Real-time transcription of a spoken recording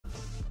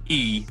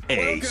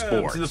EA Sports.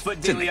 Welcome to the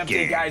FUT Daily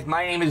Update, guys.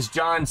 My name is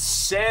John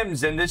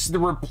Sims, and this is the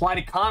reply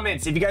to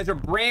comments. If you guys are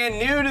brand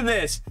new to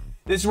this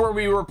is where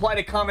we reply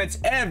to comments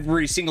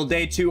every single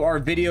day to our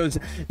videos.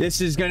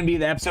 This is going to be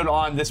the episode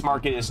on This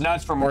Market is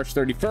Nuts for March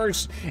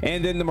 31st,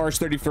 and then the March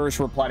 31st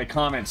reply to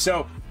comments.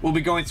 So we'll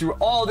be going through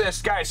all this,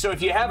 guys. So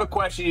if you have a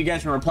question, you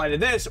guys can reply to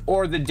this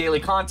or the daily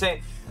content.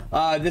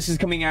 This is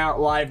coming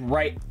out live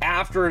right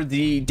after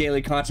the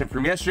daily content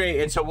from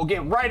yesterday, and so we'll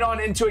get right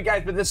on into it,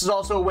 guys. But this is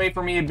also a way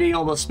for me to be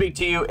able to speak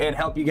to you and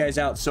help you guys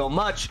out so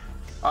much,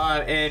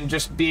 and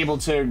just be able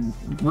to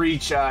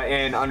reach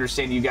and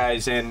understand you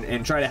guys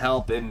and try to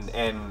help in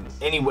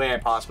any way I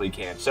possibly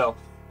can. So,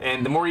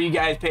 and the more you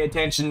guys pay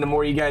attention, the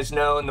more you guys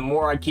know, and the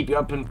more I keep you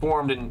up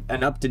informed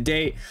and up to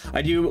date.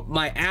 I do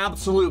my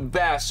absolute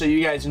best so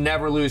you guys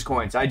never lose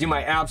coins. I do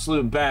my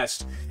absolute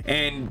best.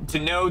 And to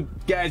know,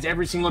 guys,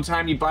 every single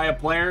time you buy a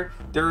player,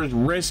 there is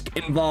risk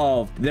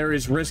involved. There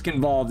is risk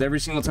involved every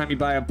single time you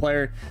buy a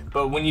player.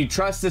 But when you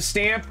trust the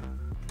stamp,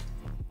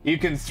 you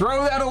can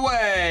throw that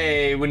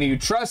away. When you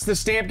trust the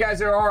stamp, guys,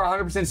 there are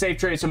 100% safe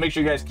trades, so make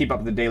sure you guys keep up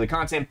with the daily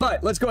content.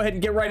 But let's go ahead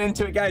and get right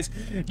into it, guys.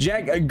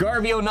 Jack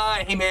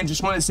Garvey09, hey man,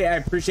 just want to say I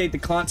appreciate the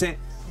content,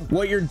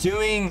 what you're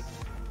doing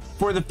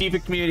for the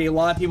FIFA community. A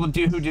lot of people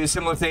who do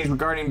similar things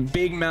regarding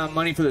big amount of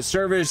money for the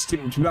service. To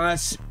be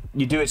honest,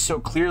 you do it so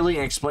clearly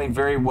and explain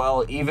very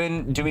well.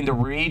 Even doing the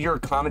read your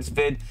comments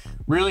vid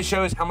really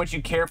shows how much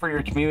you care for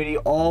your community.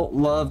 All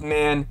love,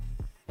 man.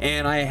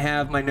 And I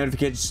have my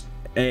notifications.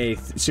 Hey,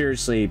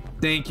 seriously,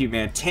 thank you,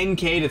 man.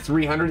 10K to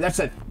 300.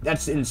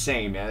 That's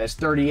insane, man. That's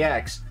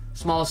 30x.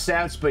 Small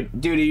steps, but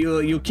dude,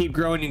 you'll keep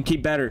growing and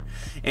keep better.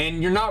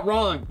 And you're not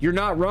wrong. You're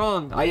not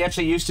wrong. I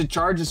actually used to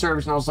charge the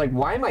service, and I was like,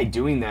 why am I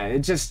doing that?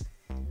 It just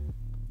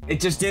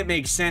didn't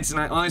make sense. And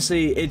I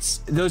honestly, it's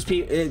those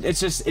people.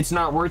 It's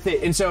not worth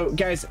it. And so,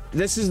 guys,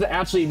 this is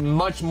actually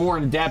much more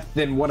in depth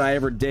than what I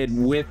ever did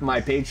with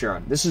my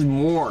Patreon. This is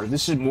more.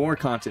 This is more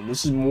content.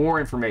 This is more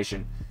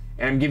information.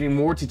 And I'm giving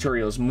more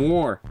tutorials,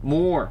 more,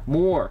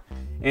 and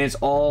it's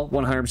all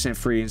 100%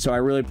 free. And so I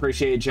really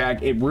appreciate it,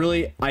 Jack. It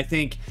really, I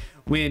think,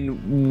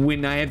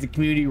 when I have the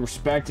community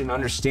respect and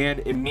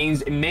understand, it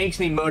makes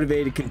me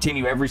motivated to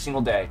continue every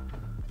single day.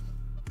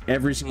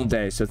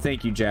 So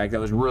thank you, Jack. That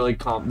was really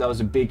that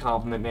was a big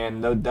compliment,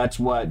 man. That's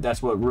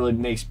what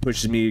really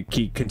pushes me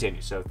to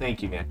continue. So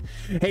thank you, man.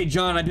 Hey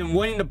John, I've been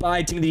wanting to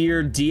buy Team of the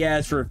Year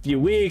Diaz for a few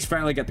weeks.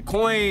 Finally got the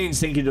coins.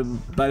 Thank you to,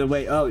 by the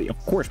way. Oh, of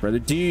course, brother.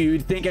 Do you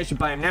think I should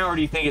buy him now, or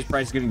do you think his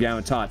price is going to go down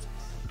with tots?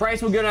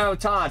 Price will go down with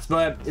tots,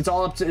 but it's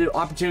all up to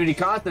opportunity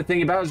cost. The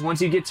thing about it is,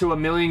 once you get to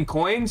 1 million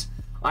coins,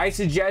 I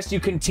suggest you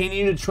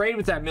continue to trade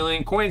with that 1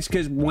 million coins,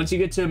 because once you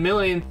get to 1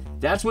 million,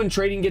 that's when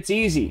trading gets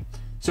easy.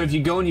 So if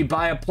you go and you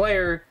buy a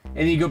player and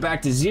then you go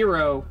back to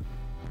 0,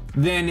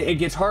 then it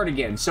gets hard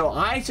again. So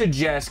I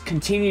suggest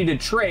continue to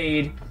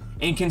trade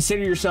and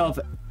consider yourself,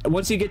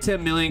 once you get to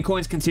 1 million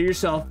coins, consider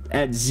yourself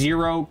at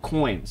 0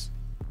 coins.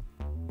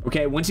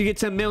 Okay, once you get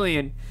to 1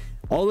 million,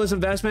 all those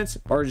investments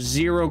are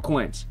 0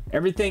 coins.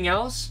 Everything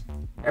else,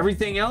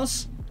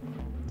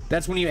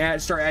 that's when you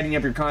start adding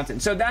up your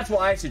content. So that's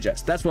what I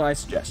suggest.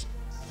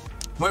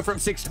 Went from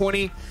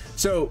 620.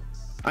 So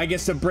I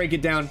guess to break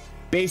it down,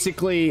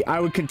 basically, I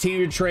would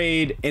continue to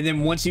trade, and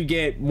then once you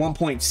get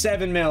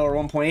 1.7 mil or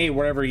 1.8,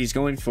 whatever he's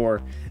going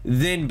for,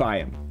 then buy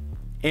him.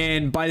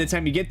 And by the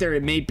time you get there,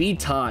 it may be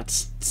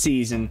TOTS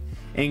season,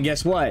 and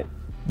guess what?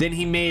 Then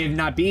he may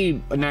not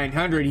be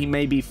 900, he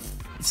may be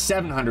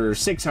 700 or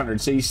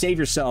 600, so you save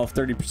yourself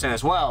 30%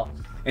 as well.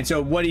 And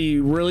so what do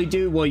you really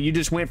do? Well, you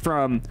just went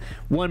from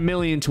 1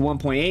 million to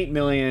 1.8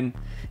 million,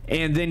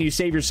 and then you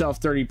save yourself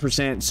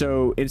 30%.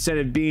 So instead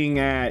of being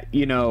at,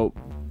 you know,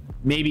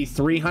 maybe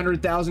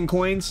 300,000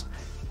 coins,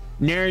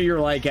 now you're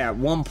like at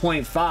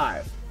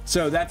 1.5.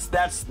 So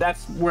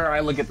that's where I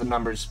look at the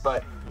numbers.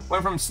 But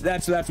went from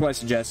that's what I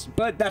suggest.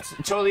 But that's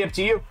totally up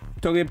to you.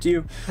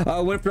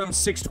 Went from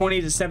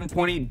 620 to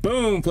 720.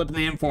 Boom, flipping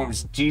the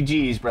informs.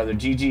 GG's, brother.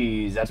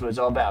 GG's. That's what it's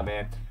all about,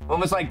 man.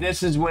 Almost like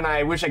this is when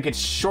I wish I could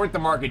short the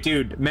market,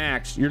 dude.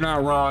 Max, you're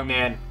not wrong,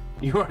 man.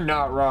 You are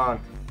not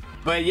wrong.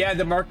 But yeah,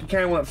 the market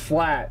kind of went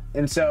flat,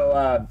 and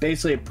so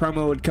basically a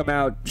promo would come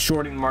out.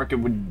 Shorting the market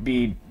would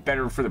be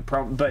better for the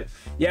promo. But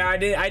yeah, I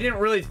didn't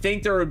really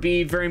think there would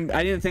be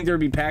I didn't think there would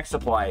be pack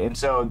supply, and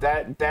so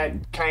that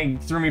kind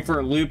of threw me for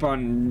a loop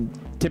on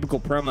typical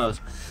promos.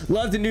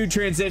 Love the new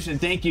transition.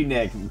 Thank you,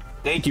 Nick.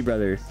 Thank you,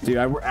 brother. Dude,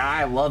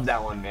 I love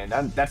that one, man.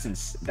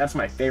 That's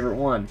my favorite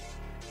one.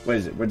 What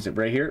is it?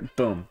 Right here?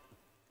 Boom.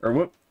 Or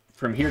whoop?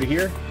 From here to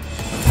here?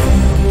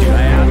 Dude,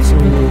 I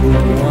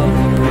absolutely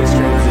love this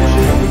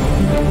transition.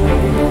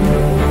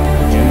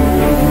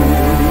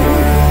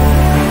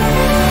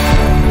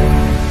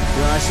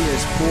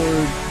 Gracias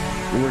por...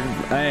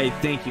 Hey,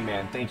 thank you,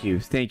 man. Thank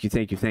you.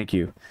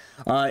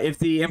 If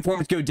the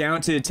informants go down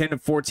to 10 to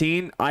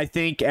 14, I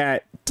think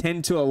at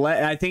 10 to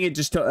 11, I think it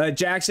just...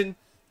 Jackson,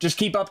 just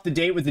keep up to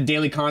date with the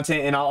daily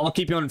content, and I'll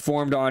keep you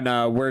informed on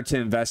where to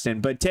invest in.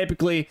 But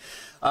typically,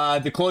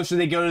 the closer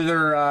they go to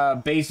their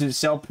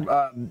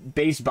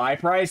base buy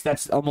price,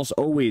 that's almost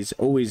always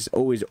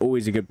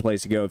a good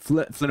place to go.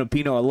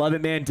 Filipino, I love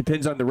it, man.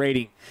 Depends on the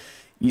rating.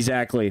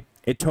 Exactly.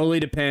 It totally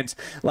depends.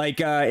 Like,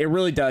 it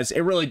really does.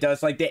 It really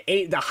does. Like,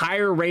 the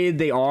higher rated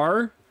they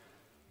are,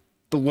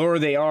 the lower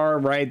they are,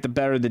 right, the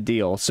better the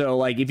deal. So,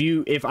 like,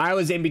 if I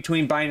was in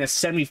between buying a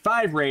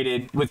 75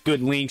 rated with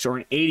good links or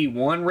an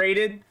 81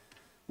 rated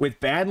with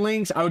bad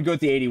links, I would go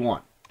with the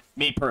 81.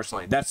 Me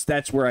personally.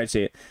 That's where I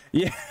see it.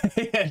 Yeah,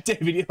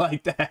 David, you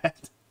like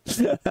that?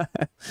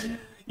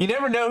 You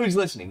never know who's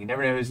listening. You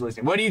never know who's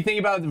listening. What do you think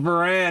about the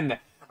Varane?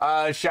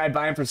 Should I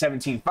buy him for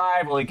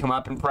 17.5? Will he come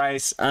up in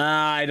price?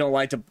 I don't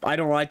like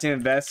to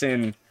invest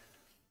in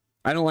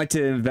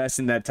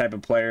that type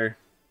of player.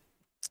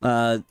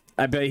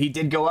 I bet he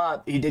did go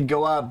up. He did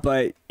go up,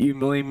 but you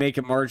really make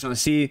a margin.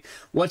 See,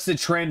 what's the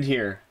trend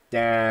here?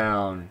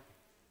 Down.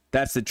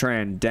 That's the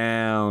trend.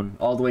 Down.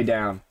 All the way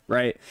down,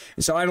 right?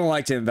 So I don't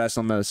like to invest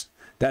on those.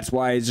 That's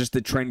why it's just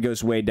the trend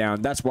goes way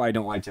down. That's why I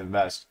don't like to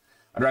invest.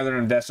 I'd rather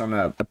invest on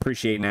a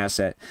appreciating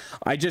asset.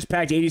 I just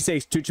packed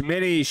 86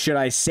 Tuchimini. Should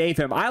I save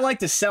him? I like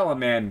to sell him,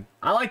 man.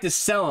 I like to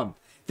sell him.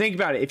 Think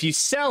about it. If you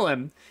sell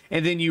him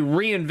and then you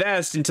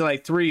reinvest into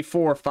like 3,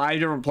 4, 5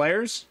 different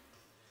players,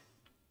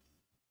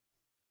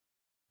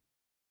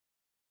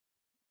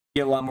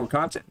 get a lot more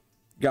content.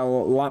 Got a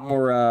lot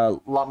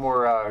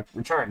more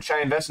return. Should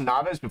I invest in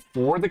Naves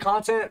before the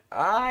content?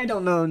 I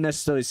don't know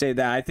necessarily say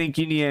that. I think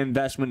you need to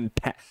invest when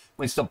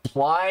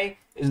supply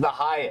is the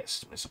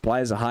highest. When supply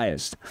is the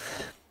highest.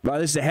 Wow,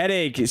 this is a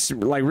headache. It's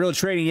like real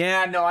trading.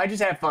 Yeah, no, I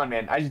just have fun,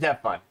 man. I just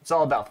have fun. It's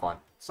all about fun.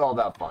 It's all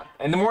about fun.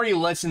 And the more you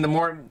listen, the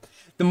more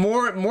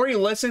you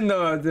listen,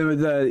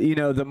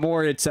 the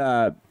more it's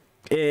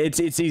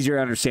easier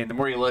to understand. The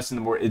more you listen,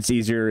 the more it's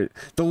easier.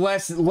 The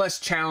less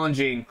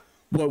challenging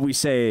what we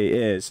say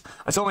is.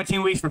 I sold my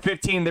team weeks for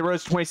 15. They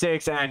rose to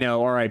 26. I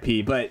know,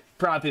 RIP. But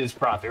profit is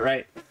profit,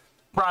 right?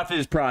 Profit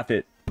is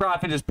profit.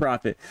 Profit is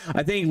profit.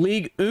 I think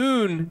League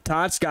One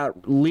Tots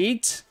got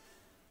leaked.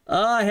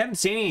 I haven't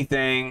seen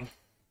anything.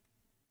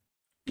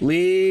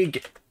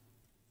 League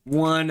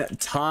One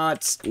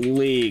Tots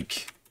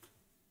leak.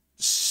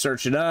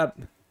 Search it up.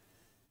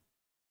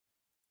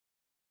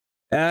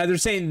 They're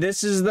saying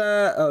this is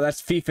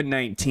that's FIFA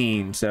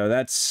 19. So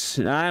that's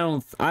I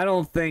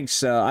don't think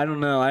so. I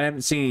don't know. I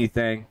haven't seen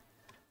anything.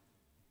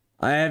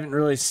 I haven't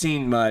really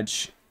seen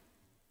much.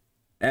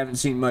 I haven't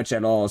seen much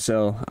at all,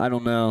 so I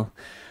don't know.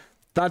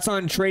 Thoughts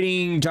on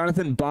trading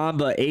Jonathan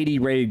Bamba 80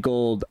 rated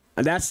gold?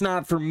 That's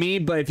not for me,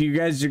 but if you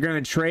guys are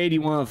going to trade,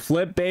 you want to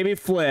flip, baby,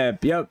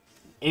 flip. Yep.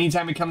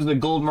 Anytime it comes to the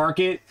gold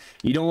market,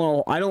 I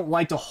don't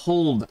like to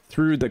hold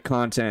through the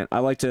content. I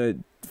like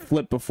to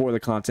flip before the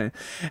content.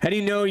 How do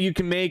you know you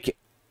can make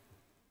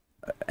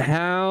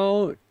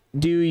How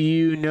do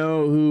you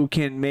know who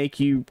can make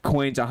you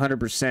coins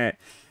 100%?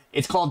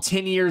 It's called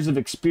 10 years of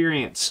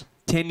experience.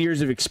 10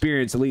 years of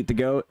experience, Elite the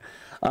GOAT.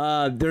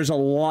 There's a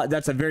lot.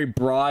 That's a very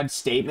broad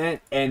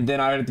statement. And then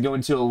I have to go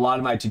into a lot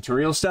of my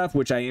tutorial stuff,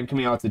 which I am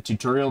coming out with the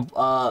tutorial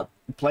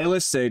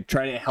playlist to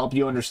try to help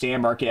you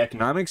understand market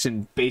economics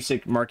and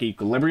basic market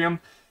equilibrium.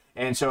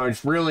 And so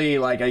it's really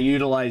like I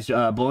utilize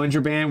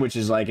Bollinger Band, which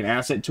is like an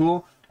asset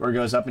tool where it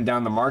goes up and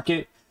down the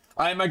market.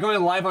 Am I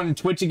going live on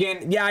Twitch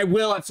again? Yeah, I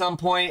will at some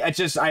point. It's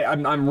just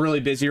I'm really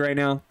busy right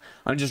now.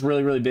 I'm just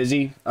really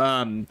busy.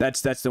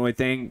 That's the only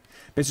thing.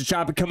 Mr.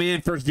 Chopper coming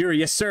in, first viewer.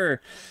 Yes, sir.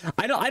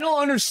 I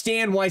don't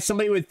understand why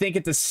somebody would think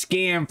it's a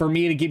scam for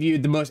me to give you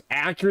the most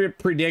accurate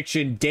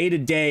prediction day to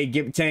day,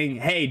 saying,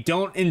 "Hey,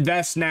 don't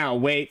invest now.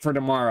 Wait for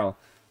tomorrow."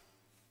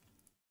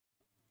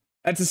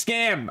 That's a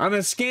scam. I'm a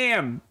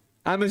scam.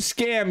 I'm a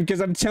scam because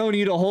I'm telling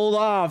you to hold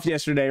off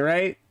yesterday,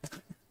 right?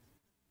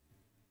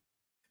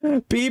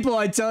 People,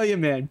 I tell you,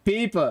 man.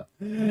 People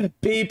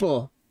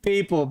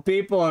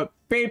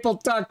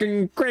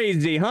talking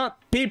crazy, huh?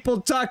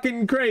 People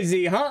talking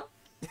crazy, huh?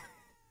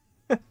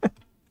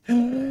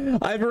 I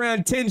have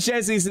around 10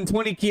 Chesneys and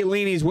 20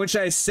 Chiellinis. What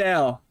should I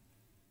sell?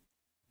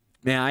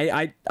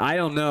 Man, I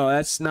don't know.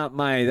 That's not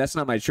my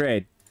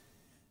trade.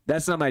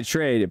 That's not my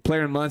trade.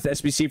 Player of the month,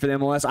 SBC for the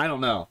MLS. I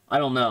don't know. I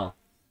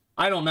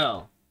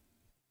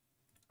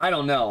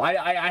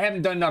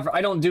haven't done enough.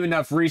 I don't do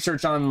enough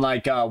research on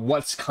like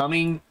what's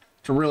coming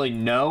to really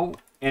know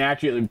and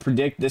accurately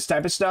predict this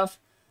type of stuff.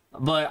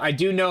 But I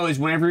do know is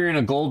whenever you're in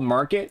a gold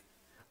market,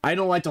 I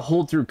don't like to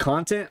hold through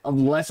content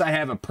unless I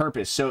have a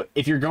purpose. So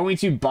if you're going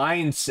to buy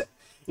if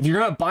you're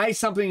going to buy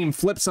something and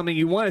flip something,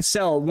 you want to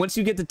sell. Once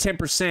you get to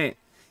 10%,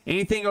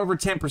 anything over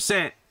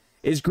 10%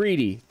 is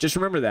greedy. Just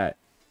remember that.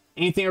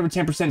 Anything over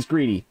 10% is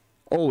greedy.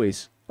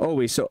 Always.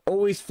 So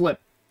always flip.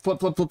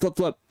 Flip.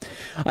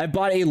 I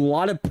bought a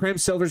lot of Prim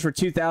Silvers for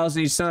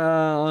 2,000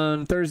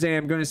 on Thursday.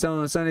 I'm going to sell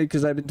on Sunday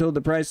because I've been told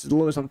the price is the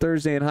lowest on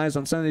Thursday and highest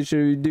on Sunday.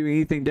 Should we do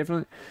anything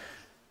different?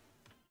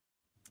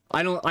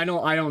 I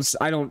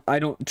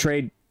don't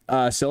trade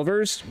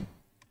silvers.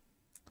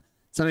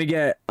 So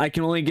I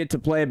can only get to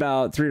play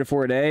about 3 to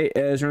 4 a day.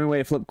 Is there any way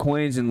to flip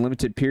coins in a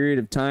limited period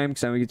of time?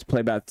 Because I only get to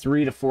play about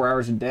 3 to 4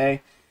 hours a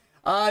day.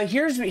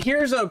 Here's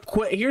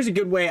a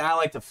good way I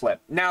like to flip.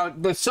 Now,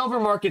 the silver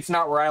market's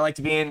not where I like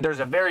to be in. There's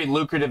a very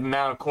lucrative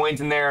amount of coins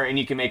in there, and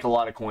you can make a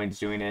lot of coins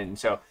doing it. And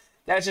so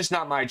that's just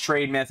not my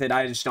trade method.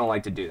 I just don't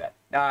like to do that.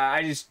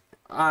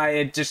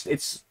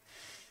 It's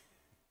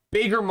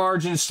bigger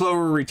margins,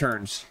 slower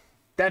returns.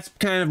 That's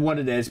kind of what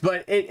it is.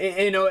 But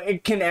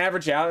it can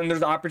average out, and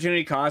there's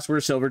opportunity costs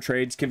where silver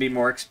trades can be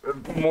more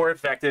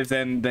effective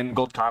than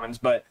gold commons.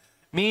 But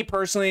me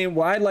personally,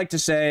 what I'd like to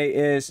say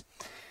is,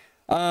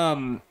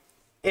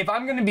 if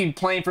I'm going to be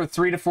playing for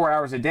 3 to 4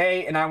 hours a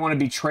day and I want to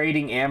be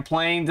trading and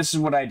playing, this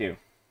is what I do.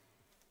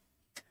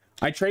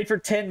 I trade for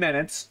 10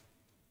 minutes.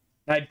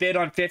 I bid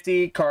on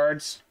 50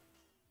 cards,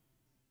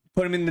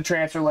 put them in the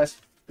transfer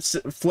list,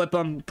 flip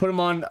them, put them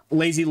on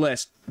lazy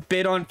list.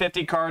 Bid on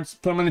 50 cards,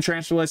 put them on the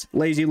transfer list,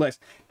 lazy list.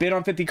 Bid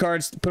on 50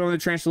 cards, put them on the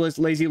transfer list,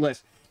 lazy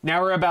list.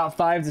 Now we're about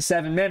 5 to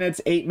 7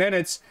 minutes, 8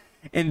 minutes,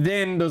 and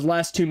then those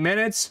last 2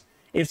 minutes,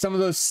 if some of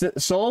those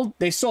sold,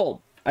 they sold.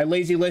 I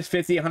lazy list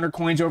 50, 100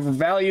 coins over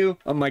value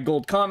of my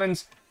gold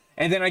commons,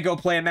 and then I go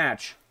play a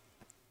match.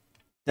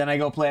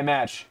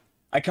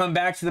 I come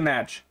back to the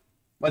match.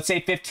 Let's say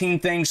 15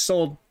 things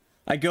sold.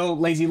 I go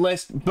lazy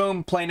list,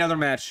 boom, play another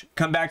match.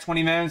 Come back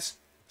 20 minutes.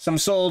 Some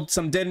sold,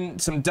 some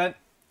didn't, some didn't.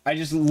 I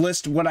just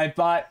list what I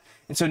bought.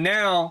 And so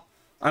now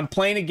I'm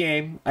playing a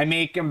game. I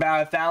make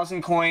about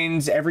 1,000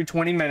 coins every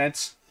 20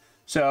 minutes.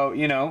 So,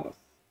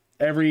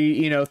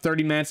 every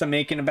 30 minutes I'm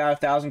making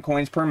about 1,000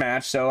 coins per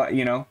match, so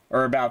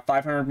or about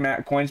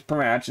 500 coins per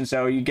match, and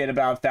so you get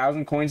about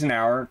 1,000 coins an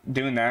hour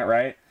doing that,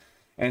 right?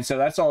 And so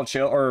that's all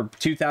chill. Or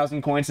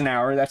 2,000 coins an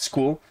hour, that's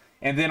cool.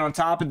 And then on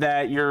top of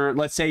that,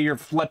 let's say you're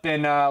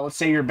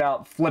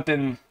about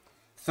flipping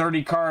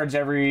 30 cards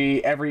every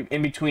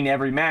in between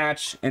every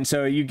match, and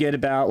so you get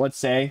about, let's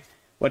say,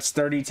 what's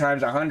 30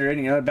 times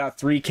 100, about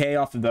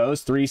 3K off of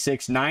those, 3,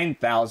 6,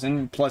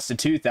 9,000 plus the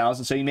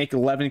 2,000, so you make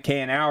 11K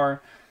an hour.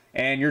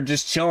 And you're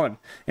just chilling.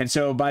 And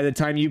so by the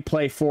time you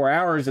play 4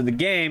 hours of the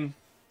game,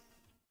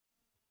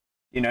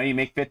 you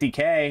make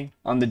 50K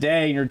on the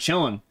day and you're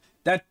chilling.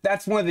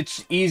 That's one of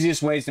the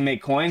easiest ways to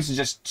make coins, is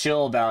just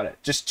chill about it.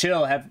 Just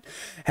chill.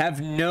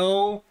 Have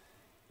no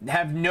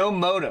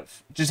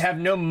motive. Just have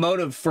no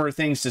motive for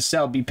things to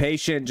sell. Be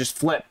patient. Just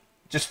flip.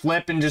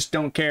 And just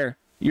don't care.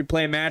 You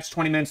play a match,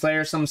 20 minutes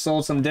later, some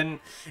sold, some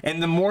didn't.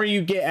 And the more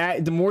you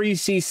the more you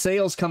see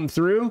sales come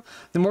through,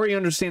 the more you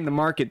understand the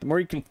market, the more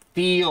you can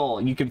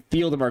feel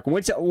the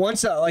market.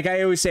 Once like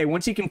I always say,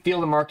 once you can feel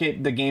the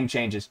market, the game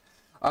changes.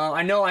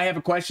 I know I have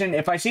a question.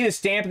 If I see the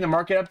stamp in the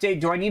market update,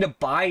 do I need to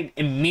buy,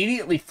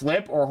 immediately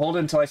flip, or hold it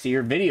until I see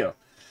your video?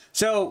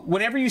 So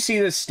whenever you see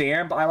this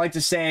stamp, I like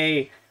to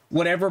say,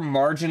 whatever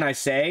margin I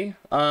say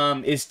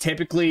is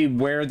typically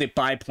where the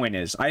buy point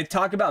is. I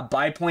talk about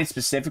buy points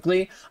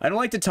specifically. I don't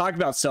like to talk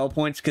about sell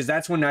points, because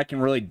that's when I can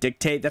really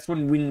dictate. That's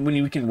when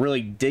we can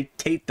really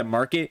dictate the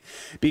market,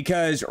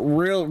 because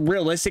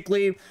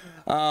realistically,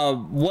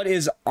 what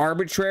is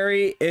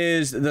arbitrary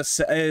is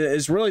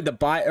really the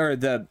buy, or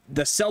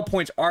the sell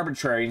points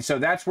arbitrary, and so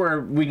that's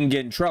where we can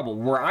get in trouble.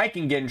 Where I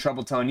can get in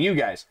trouble telling you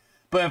guys.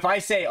 But if I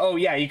say, oh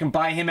yeah, you can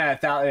buy him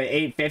at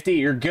 850,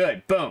 you're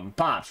good. Boom,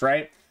 pops,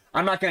 right?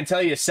 I'm not going to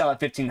tell you to sell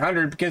at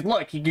 1,500, because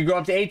look, he could go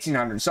up to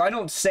 1,800. So I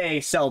don't say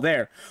sell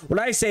there.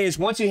 What I say is,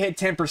 once you hit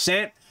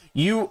 10%,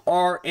 you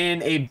are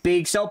in a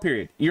big sell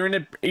period. You're in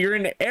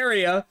an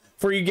area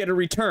for you get a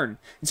return.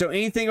 And so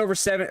anything over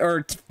 7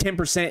 or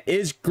 10%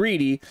 is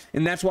greedy,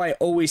 and that's why I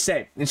always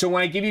say. And so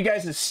when I give you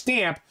guys a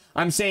stamp,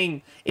 I'm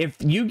saying if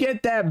you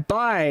get that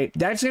buy,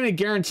 that's going to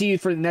guarantee you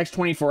for the next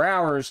 24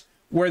 hours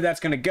where that's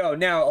going to go.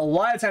 Now, a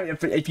lot of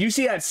times, if you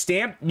see that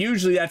stamp,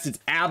 usually that's its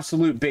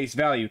absolute base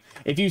value.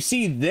 If you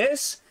see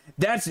this,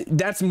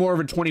 that's more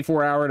of a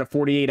 24-hour to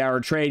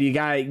 48-hour trade. You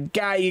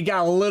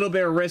got a little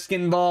bit of risk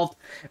involved,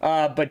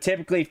 but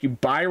typically, if you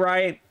buy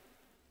right,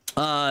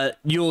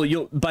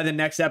 you'll by the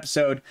next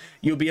episode,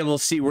 you'll be able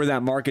to see where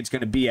that market's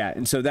going to be at.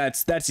 And so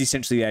that's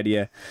essentially the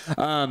idea.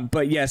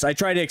 But yes, I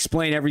try to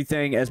explain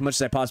everything as much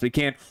as I possibly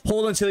can.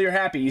 Hold until you're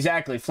happy.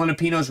 Exactly.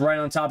 Flintopino's right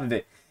on top of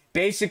it.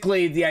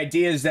 Basically, the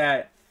idea is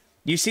that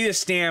you see the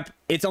stamp,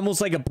 it's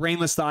almost like a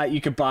brainless thought you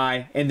could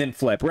buy and then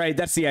flip, right?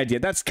 That's the idea.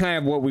 That's kind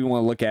of what we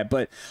want to look at.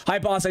 But, hi,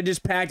 boss, I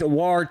just packed a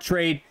WAR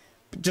trade.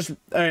 Just,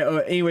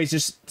 anyways,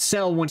 just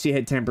sell once you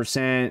hit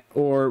 10%,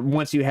 or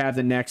once you have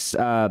the next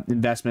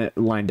investment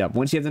lined up.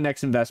 Once you have the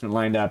next investment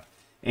lined up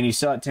and you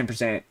sell at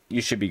 10%,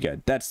 you should be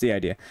good. That's the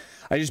idea.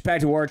 I just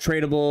packed a WAR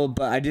tradable,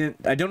 but I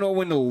don't know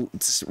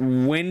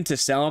when to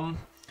sell them.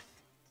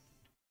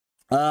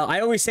 I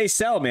always say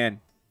sell,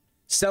 man.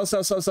 Sell,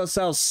 sell, sell, sell,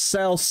 sell,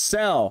 sell,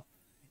 sell.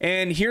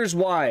 And here's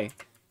why.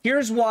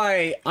 Here's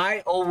why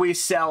I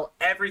always sell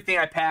everything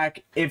I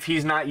pack if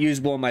he's not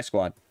usable in my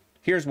squad.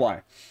 Here's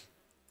why.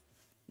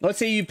 Let's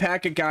say you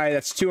pack a guy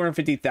that's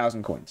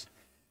 250,000 coins.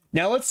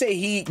 Now, let's say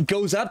he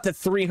goes up to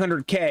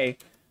 300K,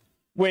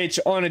 which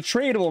on a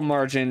tradable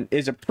margin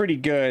is a pretty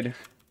good,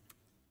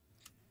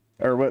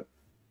 or what?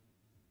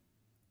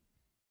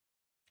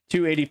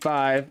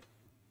 285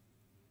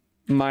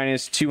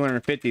 minus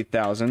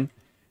 250,000.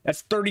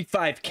 That's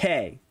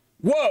 35K.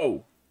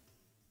 Whoa!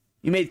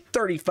 You made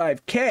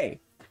 35K.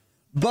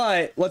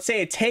 But let's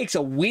say it takes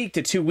a week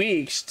to 2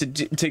 weeks to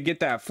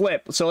get that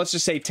flip. So let's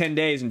just say 10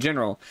 days in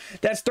general.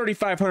 That's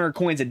 3,500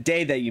 coins a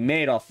day that you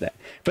made off that.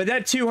 But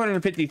that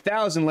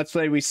 250,000, let's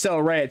say we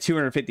sell right at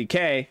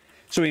 250K.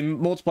 So we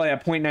multiply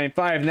that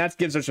 0.95, and that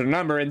gives us a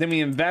number. And then we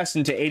invest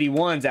into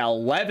 81s at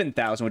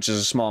 11,000, which is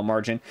a small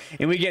margin.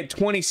 And we get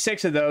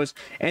 26 of those.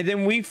 And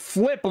then we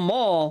flip them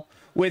all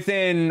we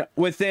flip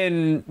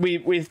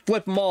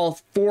them all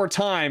 4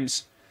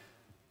 times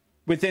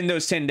within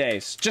those 10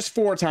 days. Just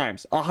 4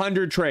 times.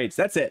 100 trades.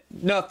 That's it.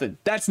 Nothing.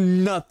 That's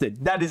nothing.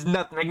 That is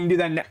nothing. I can do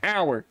that in an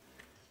hour.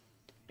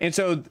 And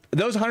so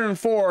those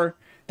 104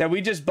 that we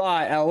just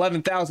bought at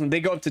 11,000, they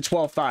go up to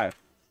 12.5.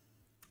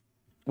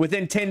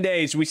 Within 10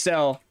 days, we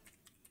sell...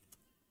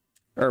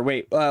 Or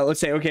wait, let's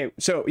say, okay,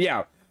 so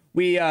yeah,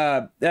 we,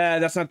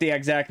 that's not the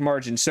exact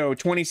margin. So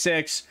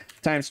 26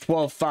 times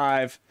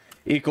 12.5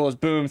 equals,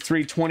 boom,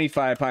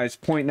 325 minus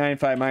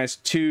 0.95 minus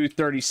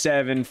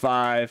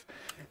 237.5.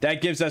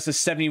 That gives us a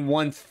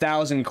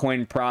 71,000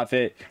 coin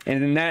profit,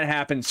 and then that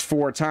happens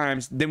 4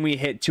 times. Then we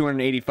hit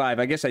 285.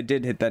 I guess I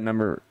did hit that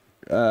number.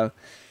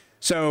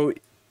 So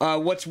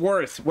what's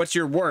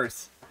your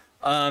worth?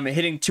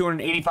 Hitting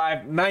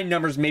 285. My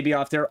numbers may be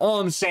off there. All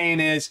I'm saying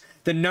is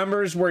the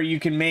numbers where you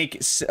can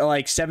make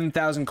like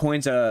 7,000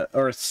 coins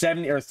or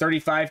 70 or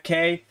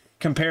 35K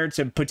compared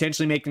to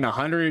potentially making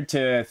 100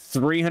 to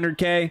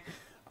 300K.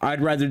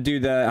 I'd rather do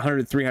the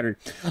 100 to 300.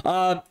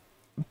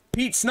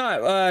 Pete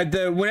Snot,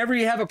 whenever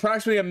you have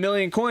approximately 1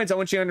 million coins, I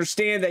want you to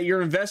understand that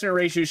your investment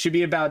ratio should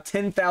be about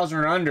 10,000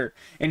 or under.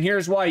 And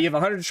here's why. You have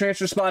 100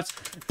 transfer spots,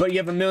 but you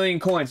have 1 million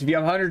coins. If you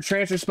have 100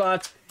 transfer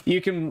spots,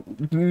 you can,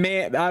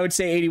 I would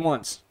say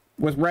 81s.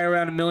 With right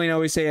around 1 million, I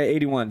always say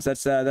 81s.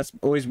 That's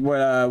always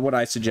what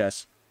I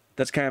suggest.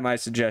 That's kind of my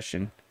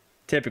suggestion.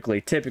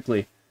 Typically.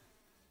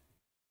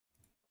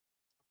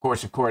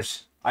 Of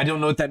course. I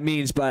don't know what that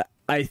means, but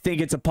I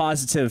think it's a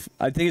positive.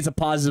 I think it's a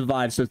positive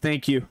vibe, so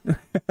thank you.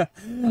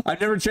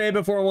 I've never traded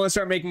before. I want to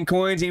start making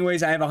coins.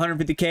 Anyways, I have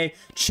 150K.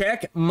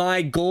 Check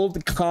my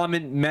gold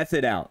comment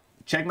method out.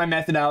 Check my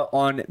method out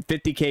on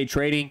 50K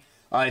trading.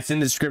 It's in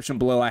the description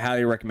below. I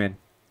highly recommend.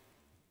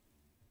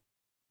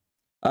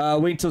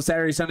 Wait until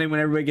Saturday, Sunday when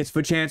everybody gets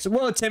FUT chance.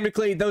 Well,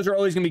 typically those are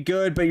always gonna be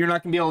good, but you're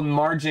not gonna be able to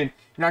margin.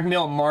 You're not gonna be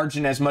able to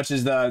margin as much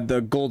as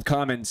the gold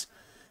commons.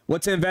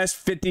 What to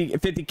invest?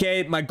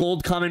 50K. My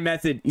gold common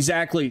method.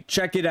 Exactly.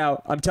 Check it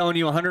out. I'm telling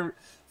you,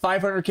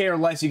 500K or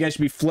less, you guys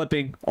should be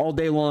flipping all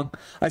day long.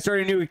 I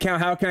started a new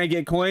account. How can I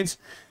get coins?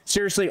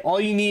 Seriously,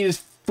 all you need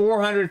is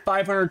 400,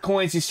 500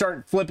 coins. You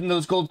start flipping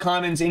those gold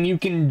commons, and you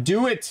can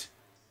do it.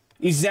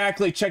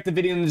 Exactly. Check the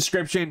video in the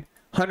description.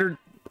 100.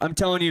 I'm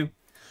telling you.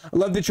 I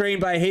love the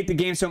trading, but I hate the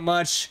game so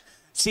much.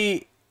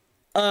 See,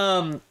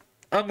 I'm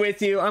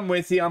with you,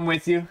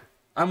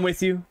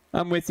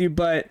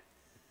 but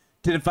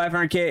to the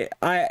 500K,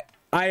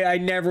 I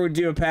never would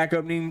do a pack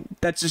opening.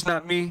 That's just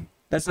not me.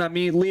 That's not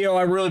me. Leo,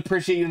 I really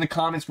appreciate you in the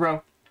comments,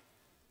 bro.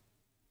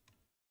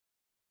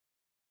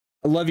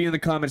 I love you in the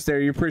comments there.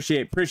 You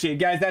appreciate it.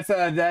 Guys, that's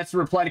the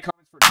reply to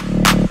comments for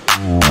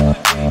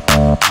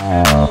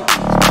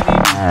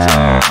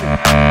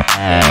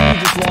you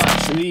just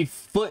watched the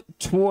FUT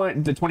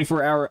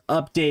 24-hour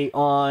update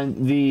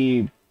on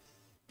the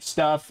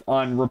stuff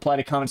on reply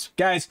to comments.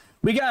 Guys,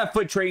 we got a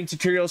FUT trading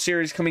tutorial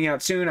series coming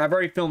out soon. I've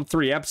already filmed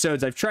 3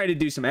 episodes. I've tried to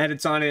do some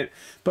edits on it,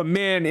 but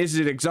man, is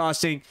it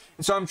exhausting.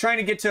 And so I'm trying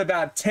to get to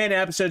about 10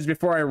 episodes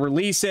before I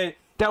release it.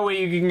 That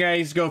way you can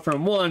guys go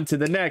from one to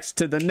the next,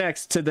 to the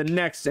next, to the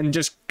next, and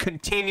just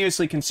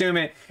continuously consume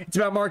it. It's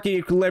about market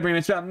equilibrium.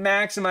 It's about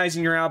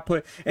maximizing your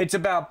output. It's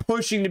about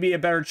pushing to be a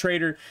better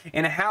trader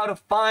and how to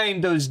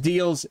find those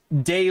deals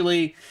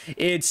daily.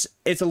 It's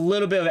a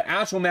little bit of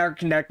actual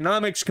market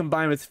economics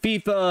combined with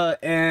FIFA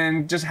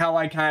and just how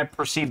I kind of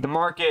perceive the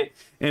market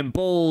and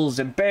bulls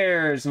and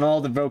bears and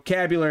all the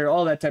vocabulary,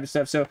 all that type of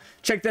stuff. So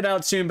check that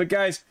out soon. But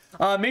guys,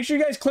 make sure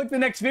you guys click the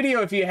next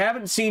video if you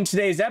haven't seen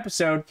today's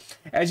episode.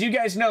 As you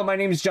guys know, my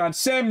name is John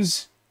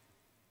Sims.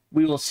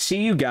 We will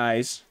see you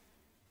guys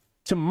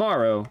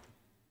tomorrow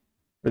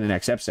for the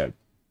next episode.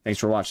 Thanks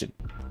for watching.